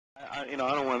I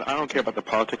don't care about the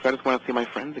politics. I just want to see my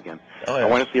friends again. Oh, I yeah.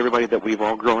 want to see everybody that we've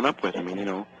all grown up with. I mean,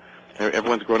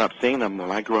 everyone's grown up seeing them.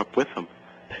 Well, I grew up with them,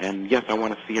 and yes, I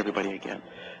want to see everybody again.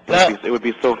 It would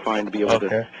be so fine to be able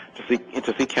to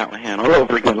see Callahan all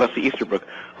over again. Leslie Easterbrook,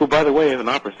 who, by the way, is an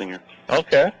opera singer.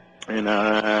 Okay. And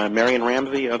Marion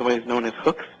Ramsey, otherwise known as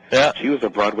Hooks. Yeah. She was a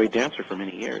Broadway dancer for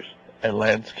many years. And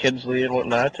Lance Kinsley and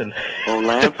whatnot. And well,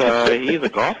 Lance, he's a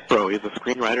golf pro. He's a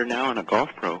screenwriter now and a golf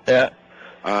pro. Yeah.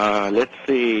 Let's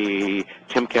see,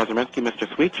 Tim Kazimierski,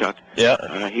 Mr. Sweetshot.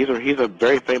 Yeah. He's a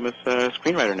very famous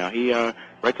screenwriter now. He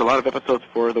writes a lot of episodes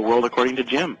for The World According to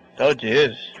Jim. Oh,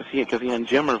 jeez. Because he and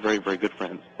Jim are very, very good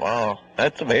friends. Wow,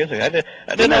 that's amazing. I did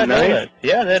not know that.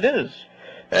 Yeah, that is.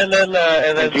 And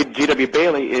then G.W.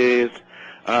 Bailey is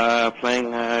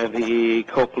playing the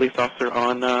co-police officer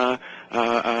on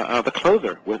The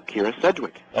Closer with Kira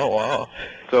Sedgwick. Oh, wow.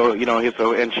 So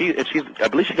she's I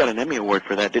believe she got an Emmy Award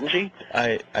for that, didn't she?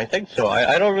 I think so.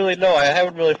 I don't really know. I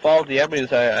haven't really followed the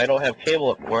Emmys. I don't have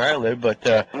cable where I live, but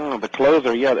The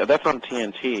Closer, yeah, that's on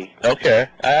TNT. Okay,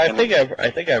 I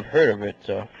think I've heard of it.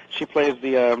 So she plays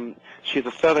the she's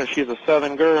a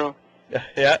southern girl.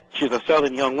 Yeah. She's a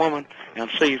southern young woman, and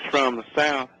she's from the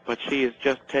South, but she has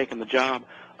just taken the job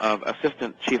of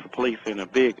assistant chief of police in a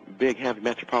big, heavy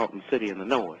metropolitan city in the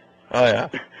north. Oh, yeah.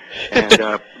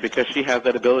 And because she has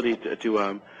that ability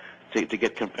to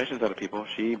get confessions out of people,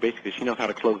 she knows how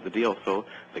to close the deal, so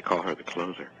they call her the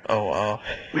closer. Oh, wow.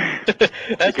 That's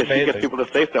because amazing. she gets people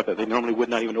to say stuff that they normally would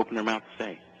not even open their mouth to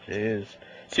say. Jeez.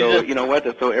 So, you know what?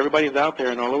 So everybody's out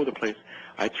there and all over the place.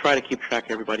 I try to keep track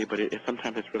of everybody, but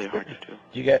sometimes it's really hard to do.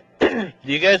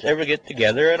 Do you guys ever get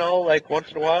together at all, like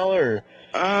once in a while, or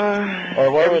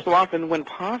every so often when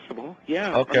possible?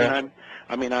 Yeah. Okay.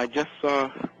 I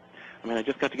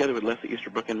just got together with Leslie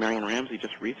Easterbrook and Marion Ramsey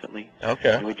just recently.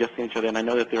 Okay. And we just seen each other, and I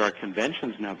know that there are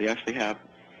conventions now. They actually have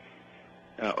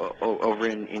over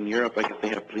in Europe. I guess they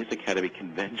have police academy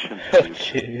conventions. Oh,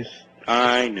 jeez.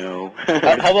 I know.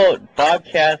 How about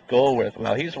Bobcat Goldthwait?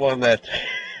 Well, he's one that.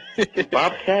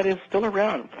 Bobcat is still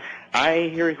around. I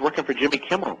hear he's working for Jimmy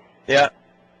Kimmel. Yeah.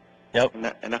 Yep.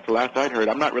 And that's the last I'd heard.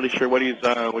 I'm not really sure what he's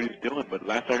doing, but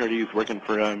last I heard he was working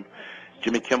for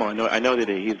Jimmy Kimmel. I know that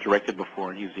he's directed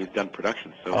before and he's done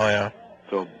productions. So. Oh, yeah.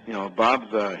 So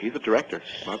Bob's he's a director.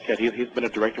 Bobcat he's been a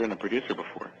director and a producer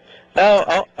before. Now,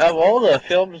 of all the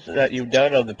films that you've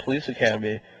done on the Police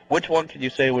Academy, which one could you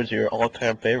say was your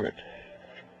all-time favorite?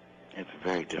 It's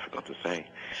very difficult to say.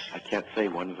 I can't say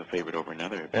one is a favorite over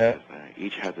another because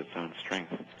each has its own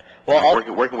strength. Well,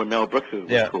 working with Mel Brooks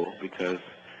was cool because,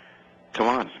 come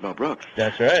on, it's Mel Brooks.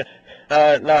 That's right.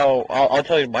 Now, I'll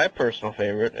tell you my personal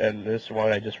favorite, and this is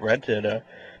one I just rented.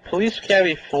 Police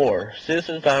Academy 4,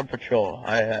 Citizens on Patrol.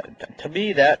 To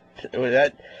me, that's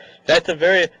a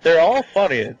very. They're all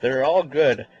funny. They're all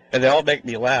good, and they all make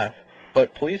me laugh.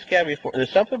 But Police Academy 4,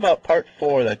 there's something about Part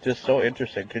 4 that's just so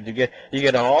interesting because you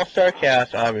get an all-star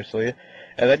cast, obviously,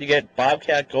 and then you get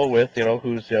Bobcat Goldthwait,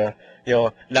 who's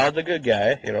now the good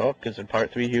guy, because in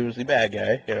Part 3 he was the bad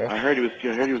guy, I heard he was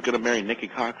going to marry Nikki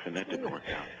Cox, and that didn't work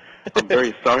out. I'm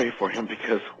very sorry for him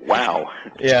because wow.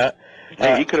 Yeah.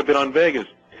 He could have been on Vegas.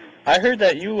 I heard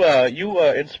that you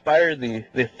inspired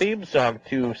the theme song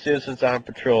to Citizens on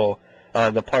Patrol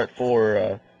on the Part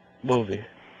 4 movie.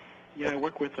 Yeah, I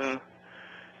work with a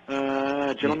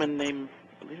gentleman named,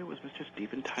 I believe it was Mr.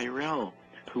 Stephen Tyrell,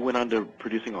 who went on to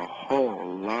producing a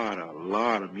whole lot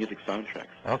of music soundtracks.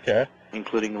 Okay.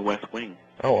 Including The West Wing.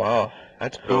 Oh, wow.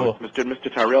 That's cool. So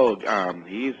Mr. Tyrell,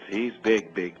 he's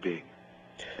big.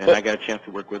 And I got a chance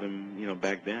to work with him,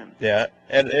 back then. Yeah,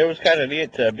 and it was kind of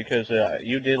neat because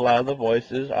you did a lot of the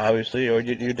voices, obviously, or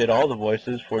you did all the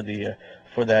voices for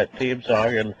that theme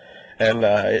song, and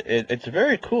it's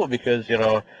very cool because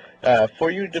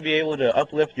for you to be able to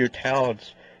uplift your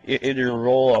talents in your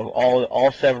role of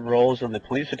all 7 roles in the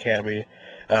Police Academy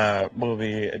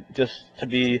movie, just to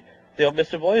be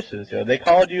Mr. Voices. They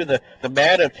called you the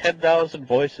man of 10,000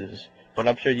 voices. But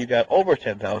I'm sure you got over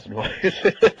 10,000 voices.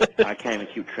 I can't even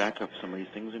keep track of some of these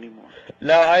things anymore.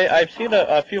 Now, I've seen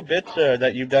a few bits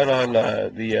that you've done on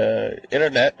the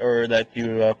internet, or that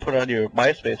you put on your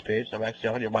MySpace page. I'm actually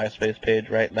on your MySpace page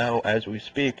right now as we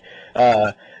speak.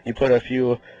 You put a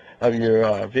few of your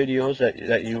videos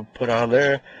that you put on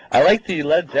there. I like the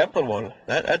Led Zeppelin one.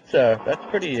 That's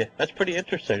pretty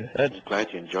interesting. I'm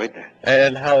glad you enjoyed that.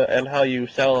 And how you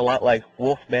sound a lot like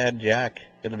Wolfman Jack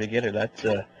in the beginning. That's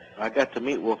I got to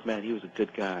meet Wolfman. He was a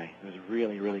good guy. He was a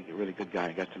really good guy.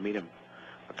 I got to meet him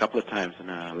a couple of times, and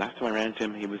last time I ran into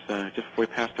him, he was just before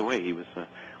he passed away. He was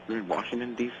we were in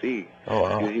Washington D.C. Oh,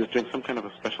 wow. He was doing some kind of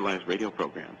a specialized radio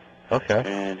program. Okay.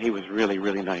 And he was really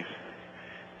nice.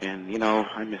 And you know,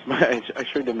 I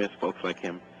sure do miss folks like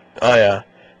him. Oh yeah,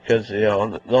 because you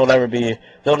know there'll never be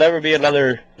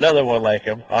another one like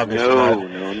him. Obviously.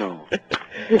 No.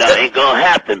 That ain't gonna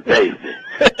happen, baby.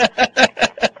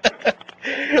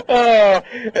 Oh,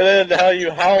 and then how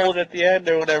you howled at the end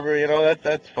or whatever, you know,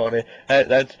 that's funny.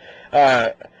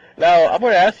 Now I'm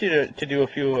going to ask you to do a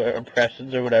few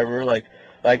impressions or whatever. Like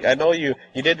I know you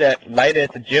did that night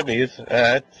at the Jimmy's.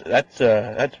 That's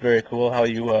very cool. How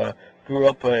you grew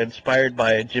up inspired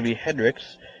by Jimi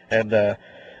Hendrix, and do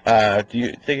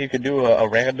you think you could do a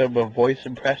random voice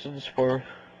impressions for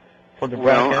the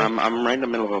broadcast? Well, I'm right in the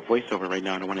middle of a voiceover right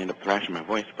now. I don't want to end up thrashing my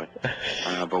voice, but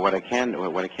what I can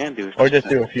do is or just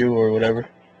do a few or whatever.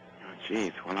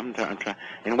 Jeez, well, I'm trying.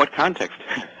 In what context?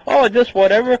 Oh, just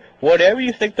whatever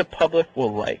you think the public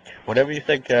will like. Whatever you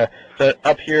think that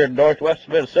up here in northwest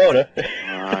Minnesota.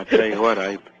 I tell you what,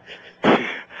 I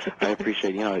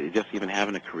appreciate, you know, just even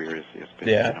having a career is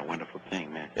been a wonderful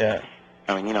thing, man. Yeah.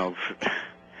 I mean, you know,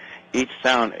 each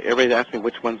sound, everybody asks me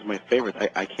which one's my favorite.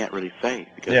 I can't really say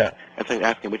because that's like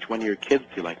asking which one of your kids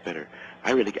do you like better.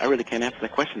 I really can't answer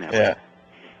that question that way.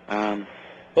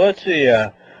 Well, let's see.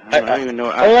 I don't even know.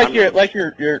 I like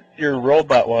your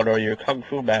robot one or your Kung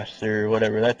Fu Master or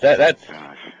whatever.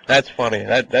 That's funny.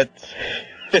 That's.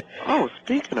 Oh,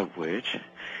 speaking of which,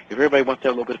 if everybody wants to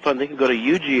have a little bit of fun, they can go to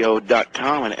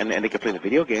UGO.com and they can play the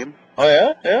video game. Oh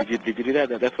yeah, yeah. Did you do that?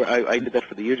 That's where I did that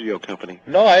for the UGO company.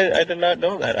 No, I did not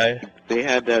know that. They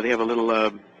have a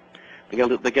little they got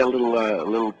a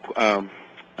little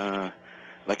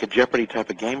like a Jeopardy type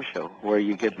of game show where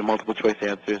you get the multiple choice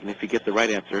answers, and if you get the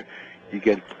right answer, you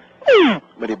get.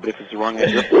 But if it's the wrong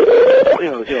answer,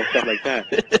 you know, stuff like that.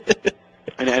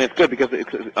 And it's good because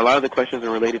a lot of the questions are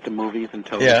related to movies and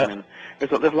television. Yeah. And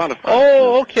there's a lot of fun.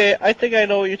 Oh, okay. I think I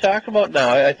know what you're talking about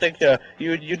now. I think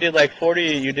you did like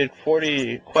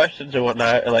 40 questions or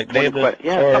whatnot, like name the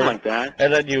something like that.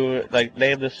 And then you like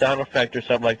name the sound effect or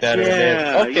something like that.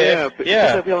 Yeah,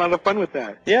 There'll be a lot of fun with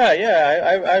that.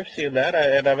 Yeah. I've seen that,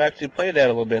 and I've actually played that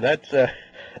a little bit.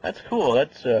 That's cool.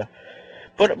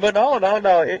 But all in all,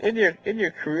 now in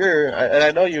your career, and I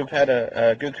know you've had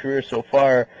a good career so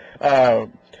far.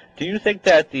 Do you think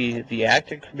that the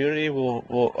acting community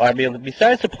will? I mean,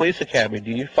 besides the police academy, do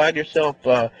you find yourself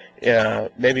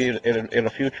maybe in a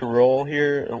future role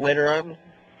here later on?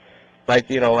 Like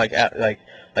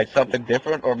like something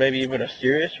different, or maybe even a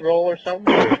serious role or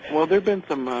something? Well, there've been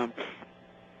some.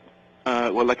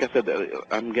 Well, like I said,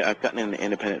 I've gotten into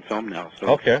independent film now, so.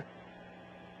 Okay.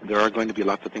 There are going to be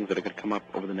lots of things that are going to come up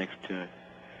over the next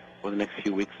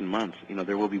few weeks and months. You know,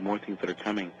 there will be more things that are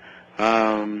coming.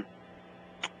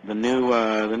 The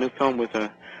new film with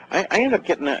I ended up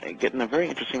getting a very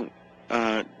interesting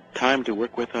time to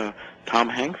work with Tom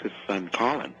Hanks' son,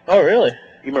 Colin. Oh, really?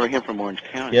 You remember him from Orange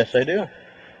County? Yes, I do.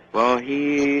 Well,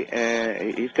 he's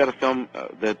got a film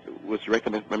that was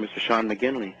directed by Mr. Sean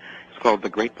McGinley. It's called The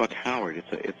Great Buck Howard.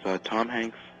 It's Tom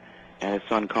Hanks and his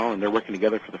son Colin. They're working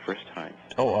together for the first time.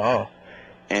 Oh wow!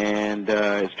 And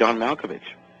it's John Malkovich.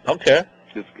 Okay.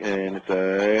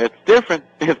 It's different.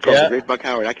 It's called The Great Buck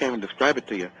Howard. I can't even describe it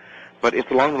to you, but it's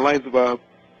along the lines of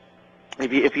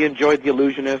if you enjoyed The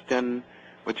Illusionist and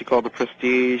what you call The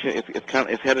Prestige,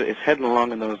 it's heading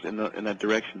along in that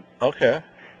direction. Okay.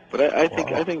 But I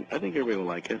think everybody will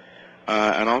like it.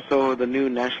 And also the new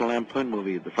National Lampoon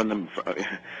movie from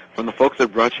the folks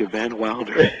that brought you Van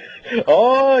Wilder.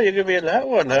 Oh, you're gonna be in that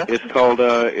one, huh? It's called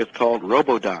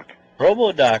RoboDoc.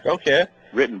 RoboDoc, okay.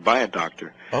 Written by a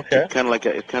doctor. Okay. It's kind of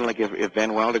like if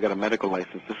Van Wilder got a medical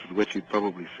license, this is what you'd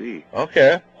probably see.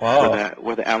 Okay. Wow.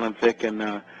 With Alan Thicke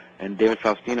and David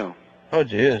Faustino. Oh,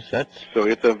 jeez, that's. So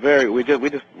it's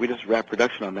we just wrapped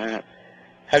production on that.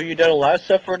 Have you done a lot of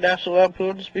stuff for National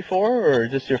Lampoons before, or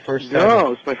is this your first time?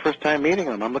 No, it's my first time meeting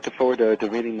them. I'm looking forward to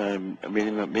meeting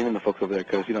the folks over there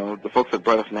because the folks that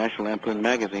brought us National Lampoon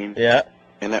magazine. Yeah.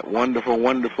 And that wonderful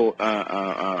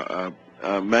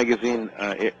magazine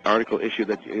article issue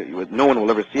that no one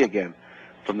will ever see again,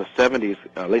 from the 70s,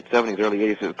 late 70s, early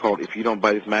 80s. It's called "If You Don't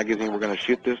Buy This Magazine, We're Going to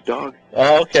Shoot This Dog."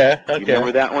 Oh, okay. You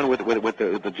remember that one with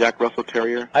the Jack Russell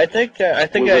Terrier? I think I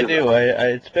do.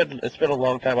 It's been a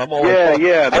long time. I'm only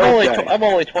I'm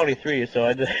only 23, so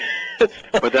I just.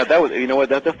 But that was, you know what,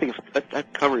 that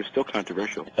cover is still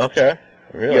controversial. Okay.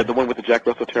 Really? Yeah, the one with the Jack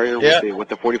Russell Terrier with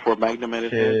the 44 Magnum at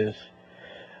his head.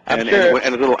 And his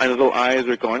little eyes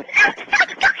are going.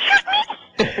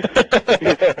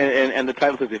 and the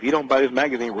title says, "If you don't buy this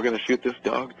magazine, we're going to shoot this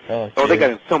dog." Oh, they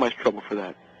got in so much trouble for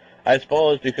that. I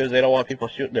suppose because they don't want people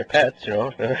shooting their pets, you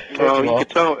know. Well, you could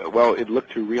tell. Well, it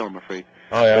looked too real, I'm afraid.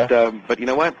 Oh yeah. But you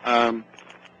know what?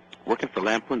 Working for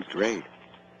Lampoon's great.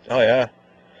 Oh yeah.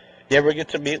 You ever get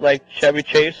to meet like Chevy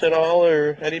Chase at all,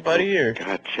 or anybody? Or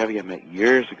God, Chevy I met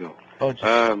years ago. Oh,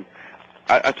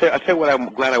 I tell you what,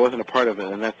 I'm glad I wasn't a part of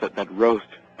it, and that's that roast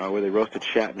where they roasted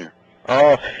Shatner.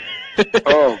 Oh.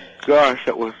 Oh gosh,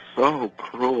 that was so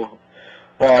cruel.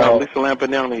 Wow. Lisa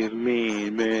Lampanelli is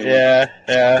mean, man. Yeah,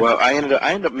 yeah. Well, I ended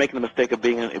up making the mistake of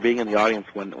being in the audience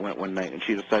one night, and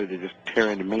she decided to just tear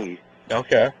into me.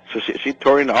 Okay. So she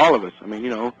tore into all of us. I mean,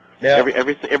 yeah.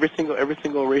 every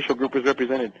single racial group was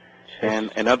represented,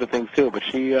 and other things too. But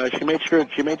she made sure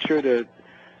to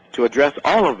address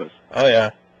all of us. Oh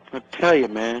yeah. I tell you,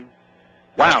 man.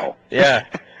 Wow. Yeah,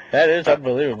 that is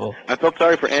unbelievable. I felt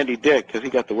sorry for Andy Dick because he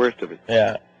got the worst of it.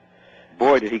 Yeah.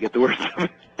 Boy, did he get the worst of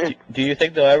it. Do you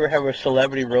think they'll ever have a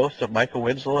celebrity roast of Michael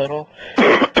Winslow at all?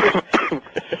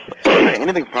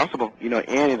 Anything's possible.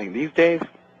 Anything these days,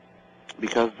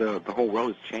 because the whole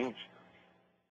world has changed.